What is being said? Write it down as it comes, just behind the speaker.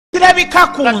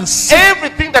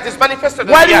everything that is manifested in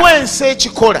the earth,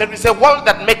 there is a world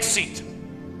that makes it.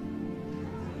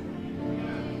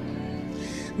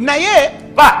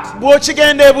 But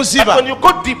when you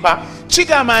go deeper,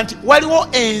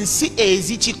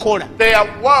 there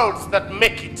are worlds that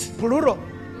make it.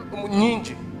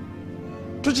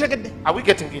 Are we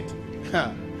getting it?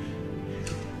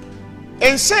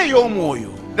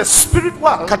 The spirit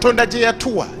world,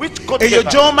 which God gave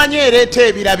us,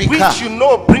 which you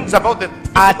know brings about the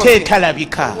physical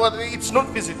thing. Well, it's not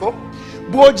physical.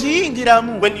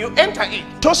 When you enter it,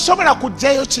 you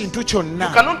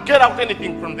cannot get out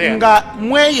anything from there.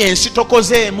 When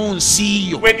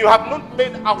you have not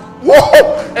made a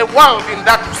world in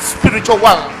that spiritual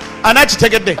world.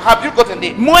 Have you gotten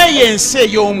it? In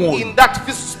that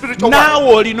spiritual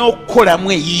world,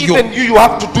 even you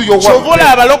have to do your work.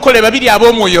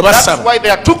 That's why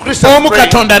there are two Christians praying.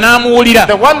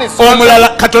 The one is and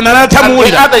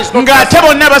the other is not. Yes,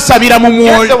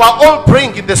 they were all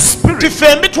praying in the spirit.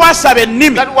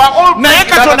 That were all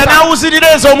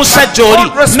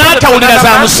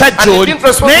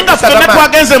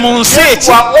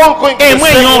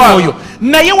praying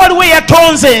naye waliwo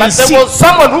yatonze ensi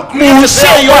mu nsi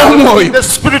ey'omwoyo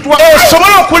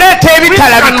esobola okuleeta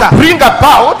ebitalabika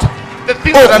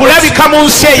okulabika mu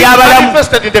nsi ey'abalamu,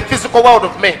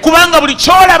 kubanga buli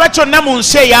kyolaba kyonna mu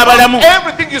nsi ey'abalamu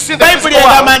bayibuli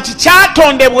egamba nti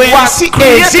kyatondebwa ensi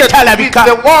ezitalabika.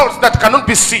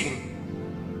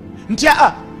 Nti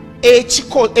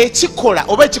ekikola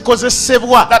oba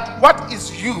ekikozesebwa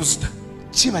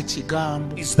kiba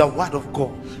kigambo.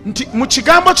 Nti mu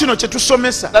kigambo kino kye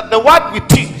tusomesa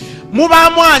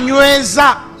mubaamu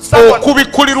anyweza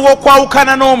okubikulirwa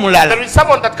okwawukana n'omulala.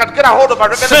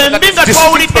 Fembi nga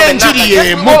twawulidde enjiri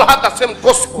y'emu,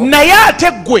 naye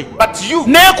ate ggwe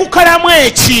neekukalamu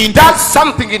ekintu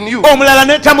omulala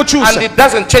n'etamukyusa.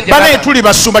 Bane tuli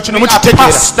basumba kino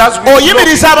mukitegeera.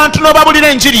 Oyimiriza abantu n'obabulira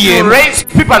enjiri y'emu,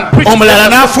 omulala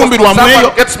n'afumbirwa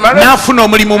mweyo, n'afuna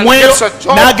omulimu mweyo,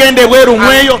 n'agenda ebweru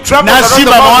mweyo,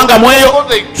 n'azimba amawanga mweyo,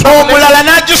 omulala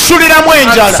n'agisuliramu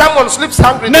enjala.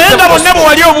 Naye nga bonna bwe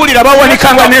wali obuulira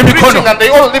bawanikanga n'emikono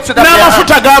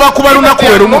n'amafuta g'abakuba lunaku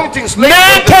lwe lumu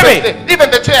n'entebe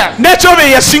n'ekyobe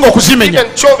eyasinga okuzimenya.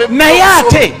 Naye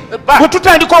ate bwe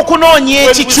tutandika okunoonya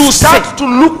ekikyuse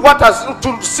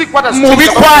mu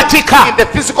bikwatika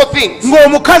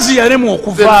ng'omukazi yalemwa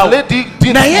okuvaawo,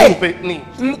 naye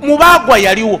mu baagwa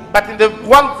yaliwo.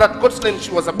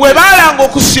 Bwe baalanga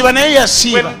okusiba naye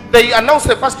yasiiba,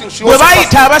 bwe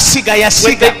baayita abasiga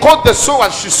yasiga,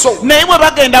 naye bwe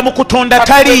bagenda mu kutonda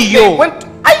taliiyo.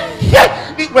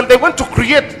 When they went to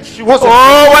create, she was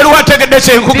waliwo ategedde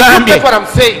kye nkugambye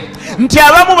nti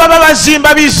abamu baba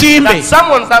bazimba bizimbe,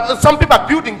 some people are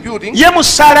building ye mu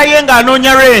ssaala ye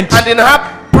ng'anoonya rent. And in her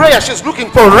prayer she's looking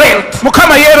for rent.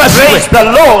 Mukama yeebazibwe. Praise the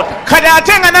Lord. Kale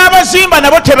ate nga n'abazimba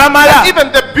nabo tebamala,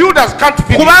 even the builders can't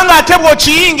finish, kubanga ate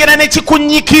bw'okiyingira ne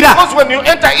kikunnyikira. Because when you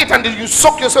enter it and you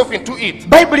soak yourself into it,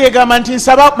 Bayibuli egamba nti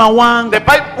nsaba mawanga.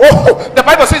 The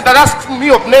Bible says that ask me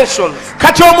of nations.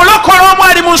 Kati omulokole omu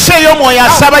ali mu nsi ey'omwoyo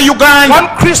asaba Uganda. One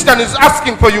Christian is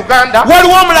asking for Uganda.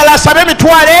 Waliwo omulala asaba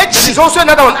emitwalo eki. There is also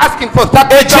another one asking for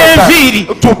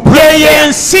 30,000 to pray.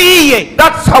 Yensi ye.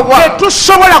 That's how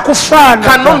tetusobola kufaana.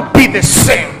 Cannot be the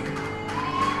same.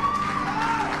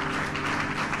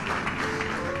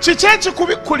 Kiki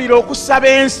ekikubikulira okusaba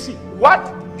ensi? What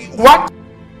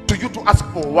to you to ask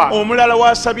for what? Omulala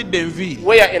wasabidde enviiri,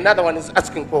 where another one is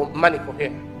asking for money for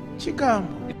hair.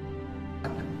 Kigambo.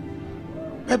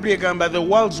 Bayibuli egamba the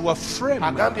worlds were framed.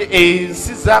 Agambye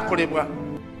ensi zaakolebwa.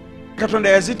 Katonda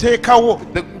yaziteekawo.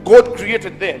 God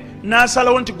created them.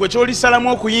 N'asalawo nti gwe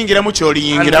ky'olisalamu okuyingiramu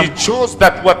ky'oliyingiramu. And he chose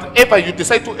that whatever you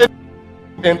decide to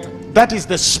enter, that is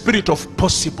the spirit of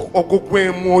possible. Ogwo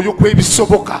gwe mwoyo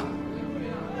gw'ebisoboka.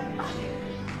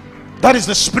 That is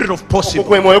the spirit of possible.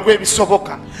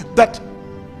 That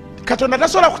Katonda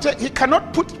tasobola kute, he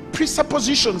cannot put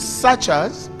presuppositions such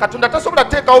as Katonda tasobola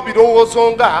teekawo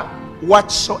birowoozo nga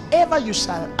whatsoever you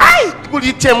shall.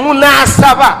 Buli kye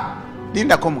munaasaba.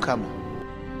 Lindako Mukama.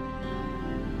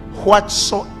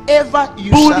 Whatsoever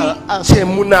you shall ask. Buli kye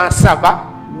munaasaba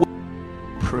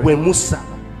we musaba.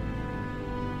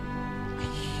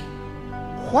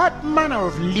 What manner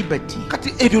of liberty kati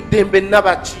ebyo ddembe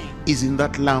nabaki is in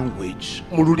that language?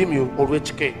 Mu lulimi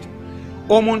olw'ekikeeto.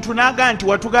 Omuntu n'agamba nti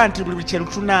watugaa nti buli kye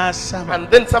tunaasaba. And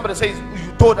then somebody says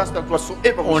you told us that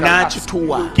whatsoever we shall ask, you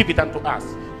will give it unto us.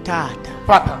 Taata,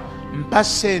 Father, mpa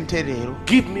ssente leero,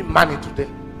 give me money today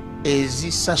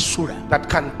ezisasula that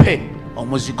can pay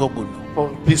omuzigo guno. For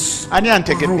this Ani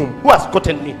antegedde? room. Who has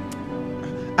gotten me?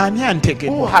 Ani antegedde?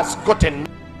 Who has gotten me?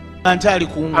 I'm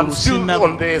still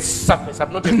on the surface.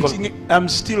 I'm not yet I'm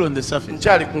still on the surface.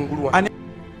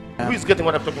 Who is getting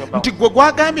what I'm talking about? So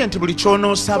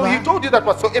he told you that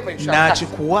whatsoever you shall ask,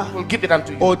 will give it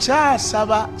unto you.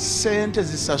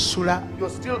 You're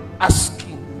still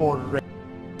asking for rent.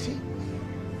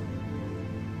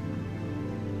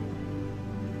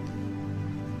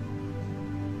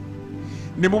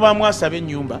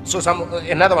 So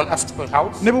another one asks for a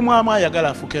house. There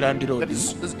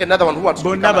is another one who wants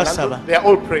to become a landlord. They are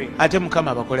all praying. And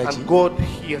God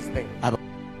hears them.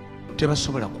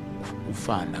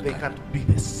 They can't be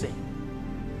the same.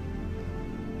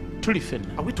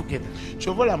 Are we together?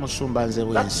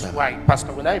 That's why,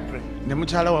 Pastor, when I pray, even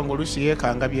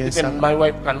my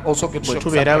wife can also get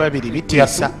shocked. They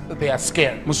are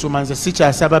scared. Pastor,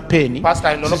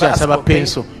 I no longer ask for pain.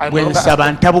 When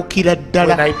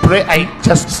I pray, I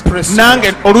just press.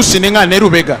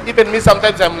 Even me,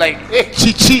 sometimes I'm like, hey. And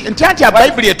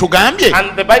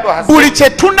the Bible has said,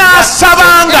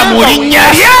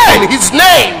 in His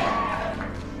name.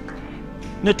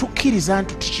 And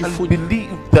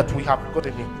believe that we have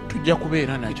gotten it.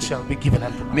 It shall be given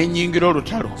unto us.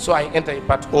 So I enter a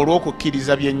battle to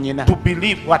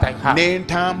believe what I have.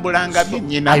 So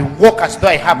I walk as though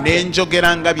I have them.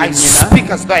 I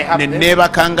speak as though I have them.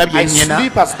 I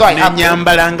sleep as though I have them.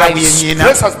 I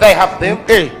dress as though I have them.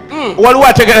 Are you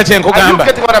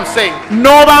getting what I'm saying?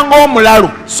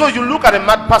 So you look at a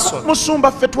mad person.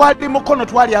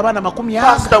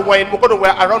 Pastor, we're in Mukono, we're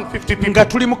around 50 people.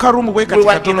 We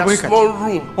were in a small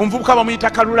room.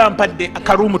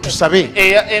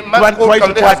 A man called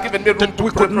Kalde has given me room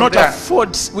to pray.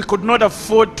 We could not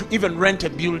afford to even rent a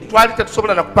building.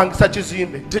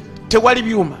 There were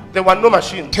no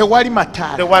machines. There were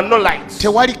no lights.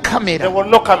 There were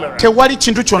no cameras. There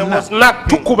was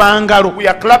nothing. We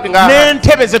are clapping our hands.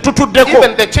 Even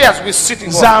the chairs we're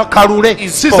sitting on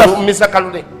is for Mr.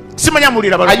 Kalule.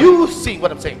 Are you seeing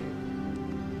what I'm saying?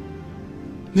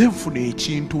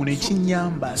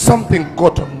 Something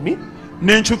got on me. So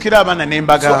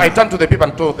I turned to the people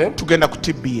and told them,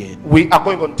 we are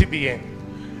going on TBN.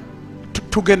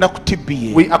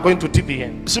 We are going to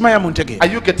TBN. Are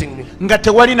you getting me?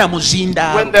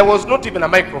 When there was not even a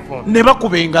microphone, and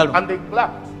they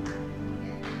clapped.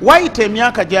 Maybe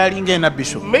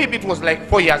it was like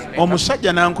 4 years later.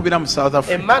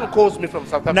 A man calls me from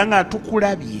South Africa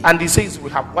and he says, we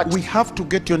have watched. We have to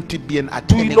get you on TBN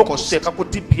at any cost.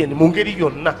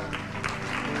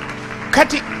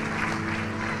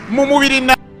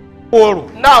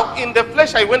 Now in the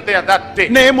flesh I went there that day,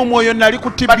 but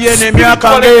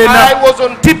spiritually I was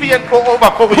on TBN for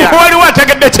over 4 years. Have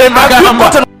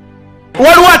you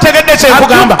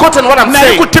gotten what I'm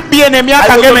saying? I was on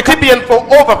TBN for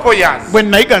over 4 years.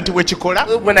 When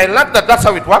I learned that that's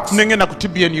how it works, so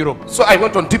I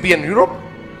went on TBN Europe.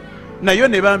 They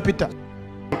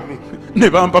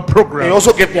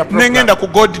also gave me a program. I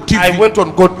went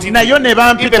on God TV.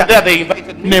 Even there they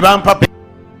invited me.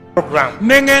 Program. I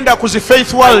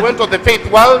went on the Faith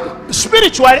World.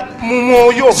 Spiritually.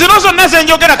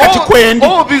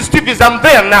 All these TVs, I'm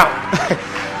there now.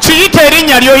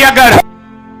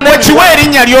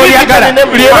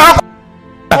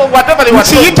 Whatever they were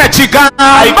saying, I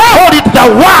called it the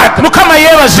word.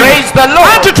 Praise the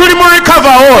Lord.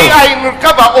 We are in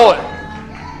recover all.